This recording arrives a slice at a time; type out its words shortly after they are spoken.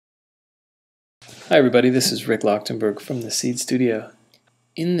Hi everybody, this is Rick Lochtenberg from the Seed Studio.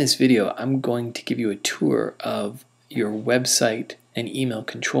 In this video, I'm going to give you a tour of your website and email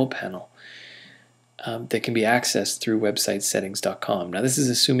control panel that can be accessed through websitesettings.com. Now this is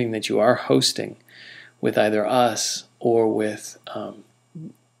assuming that you are hosting with either us or with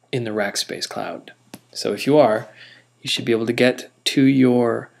in the Rackspace cloud. So if you are, you should be able to get to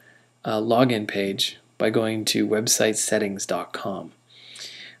your login page by going to websitesettings.com.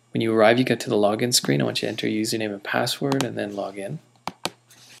 When you arrive, you get to the login screen. I want you to enter your username and password and then log in.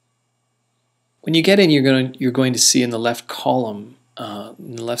 When you get in, you're going to see in the left column,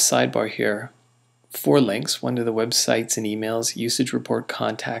 in the left sidebar here, 4 links, one to the websites and emails, usage report,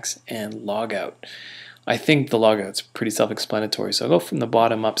 contacts, and logout. I think the logout's pretty self-explanatory, so I'll go from the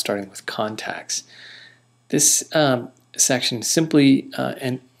bottom up, starting with contacts. This section simply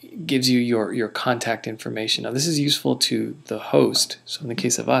gives you your contact information. Now this is useful to the host, so in the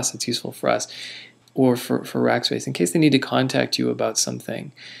case of us it's useful for us, or for Rackspace. In case they need to contact you about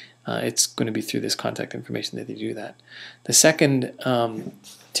something, it's going to be through this contact information that they do that. The second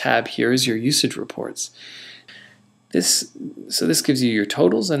tab here is your usage reports. This gives you your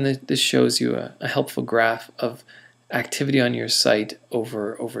totals, and this shows you a helpful graph of activity on your site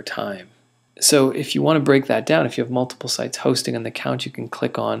over time. So if you want to break that down, if you have multiple sites hosting on the account, you can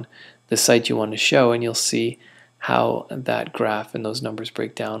click on the site you want to show and you'll see how that graph and those numbers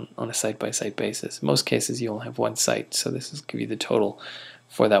break down on a site-by-site basis. In most cases you only have one site, so this will give you the total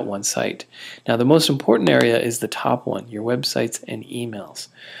for that one site. Now the most important area is the top one, your websites and emails,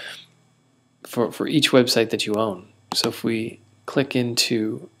 for each website that you own. So if we click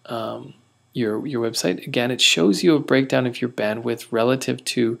into your website, again it shows you a breakdown of your bandwidth relative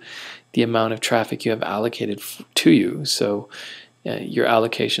to the amount of traffic you have allocated to you. So your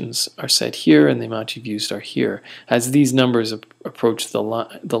allocations are set here and the amount you've used are here. As these numbers approach the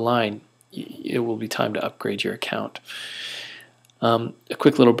line, it will be time to upgrade your account. A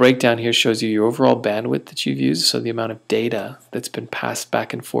quick little breakdown here shows you your overall bandwidth that you've used, so the amount of data that's been passed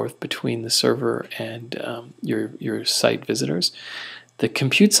back and forth between the server and your site visitors. The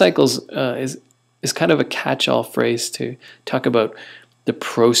compute cycles is kind of a catch-all phrase to talk about the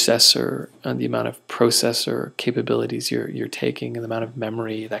processor, the amount of processor capabilities you're taking, and the amount of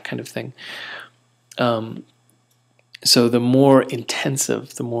memory, that kind of thing. So the more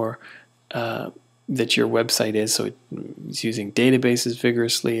intensive, the more that your website is, so it's using databases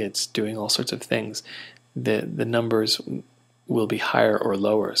vigorously, it's doing all sorts of things, the numbers will be higher or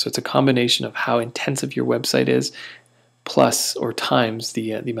lower. So it's a combination of how intensive your website is plus or times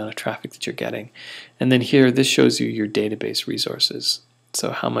the amount of traffic that you're getting. And then here, this shows you your database resources.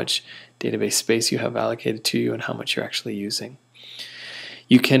 So how much database space you have allocated to you and how much you're actually using.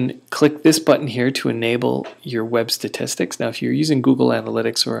 You can click this button here to enable your web statistics. Now if you're using Google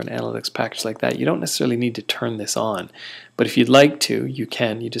Analytics or an analytics package like that, you don't necessarily need to turn this on. But if you'd like to, you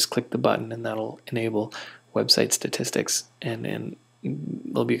can. You just click the button and that'll enable website statistics, and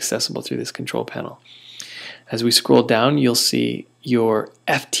they'll be accessible through this control panel. As we scroll down, you'll see your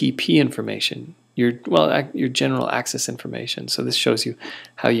FTP information, your general access information. So this shows you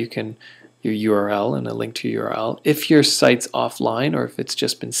how you can, your URL and a link to your URL. If your site's offline or if it's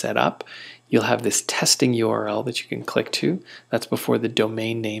just been set up, you'll have this testing URL that you can click to. That's before the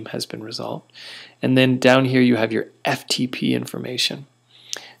domain name has been resolved. And then down here you have your FTP information.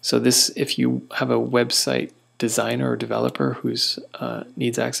 So this, if you have a website designer or developer who's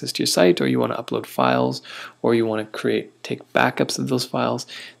needs access to your site, or you want to upload files, or you want to take backups of those files,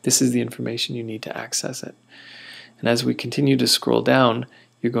 this is the information you need to access it. And as we continue to scroll down,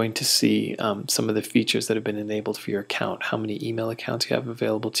 you're going to see some of the features that have been enabled for your account, how many email accounts you have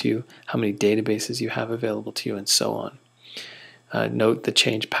available to you, how many databases you have available to you, and so on. Note the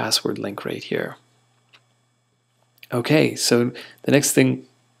change password link right here. Okay, so the next thing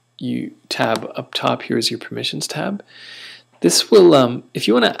you tab up top here is your permissions tab. This will, if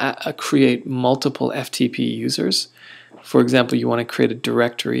you want to create multiple FTP users, for example, you want to create a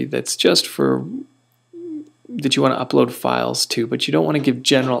directory that's just for, that you want to upload files to, but you don't want to give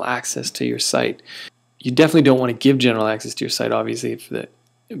general access to your site. You definitely don't want to give general access to your site, obviously,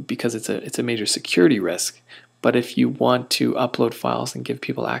 because it's a major security risk. But if you want to upload files and give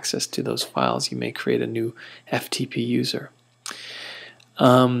people access to those files, you may create a new FTP user.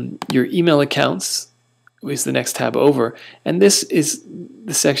 Your email accounts is the next tab over, and this is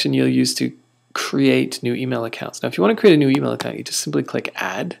the section you'll use to create new email accounts. Now if you want to create a new email account, you just simply click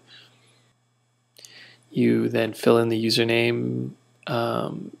Add. You then fill in the username,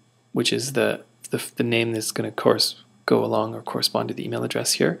 which is the name that's going to go along or correspond to the email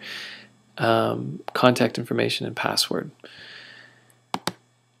address here, contact information, and password.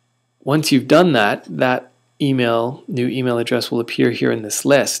 once you've done that, that new email address will appear here in this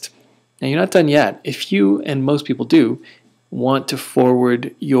list. Now you're not done yet. If you, and most people do, want to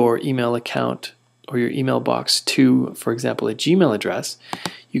forward your email account or your email box to, for example, a Gmail address,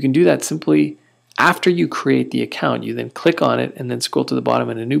 you can do that simply after you create the account. You then click on it and then scroll to the bottom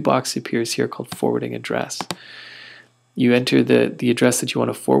and a new box appears here called forwarding address. You enter the address that you want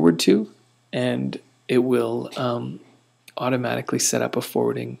to forward to, and it will automatically set up a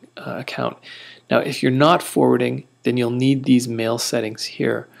forwarding account. Now if you're not forwarding, then you'll need these mail settings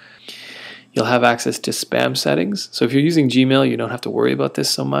here. You'll have access to spam settings. So if you're using Gmail, you don't have to worry about this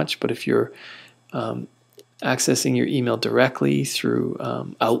so much, but if you're accessing your email directly through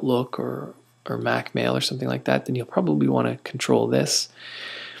Outlook or Mac Mail or something like that, then you'll probably want to control this.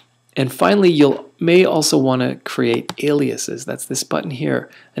 And finally, you may also want to create aliases. That's this button here.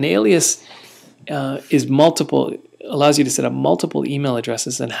 An alias is multiple, allows you to set up multiple email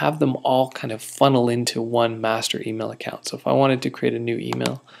addresses and have them all kind of funnel into one master email account. So if I wanted to create a new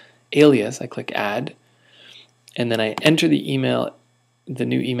email alias, I click add, and then I enter the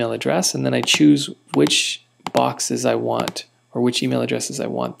new email address, and then I choose which boxes I want, or which email addresses I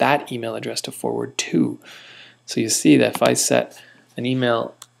want that email address to forward to. So you see that if I set an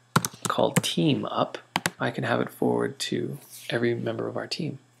email called team up, I can have it forward to every member of our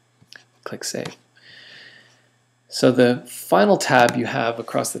team. Click save. So the final tab you have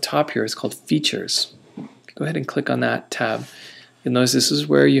across the top here is called features. Go ahead and click on that tab. You'll notice this is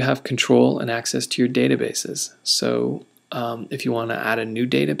where you have control and access to your databases. So if you want to add a new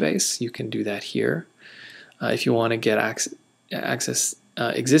database, you can do that here. If you want to get access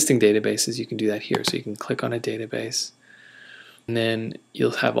existing databases, you can do that here. So you can click on a database, and then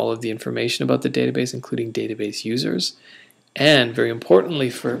you'll have all of the information about the database, including database users. And very importantly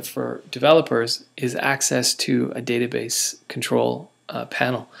for developers is access to a database control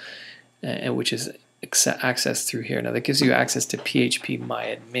panel, which is access through here. Now that gives you access to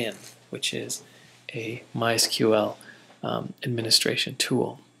phpMyAdmin, which is a MySQL administration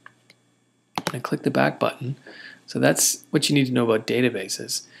tool. And click the back button. So that's what you need to know about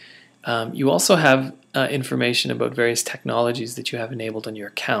databases. You also have information about various technologies that you have enabled on your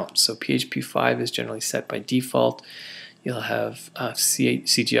account. So PHP 5 is generally set by default. You'll have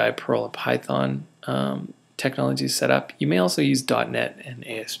CGI, Perl, and Python technologies set up. You may also use .NET and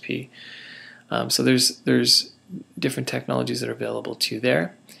ASP. So there's different technologies that are available to you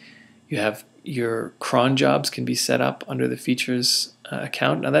there. You have your cron jobs can be set up under the features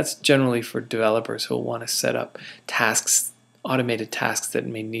account. Now that's generally for developers who will want to set up tasks, automated tasks that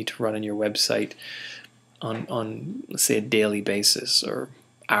may need to run on your website on let's say a daily basis or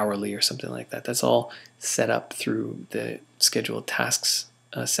hourly or something like that. That's all set up through the scheduled tasks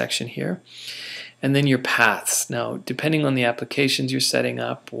section here. And then your paths. Now depending on the applications you're setting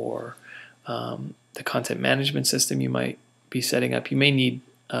up or the content management system you might be setting up, you may need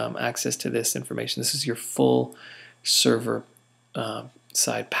access to this information. This is your full server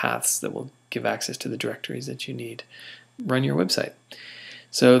side paths that will give access to the directories that you need. Run your website.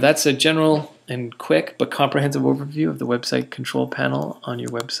 So that's a general and quick but comprehensive overview of the website control panel on your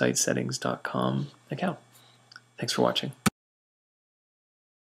websitesettings.com account. Thanks for watching.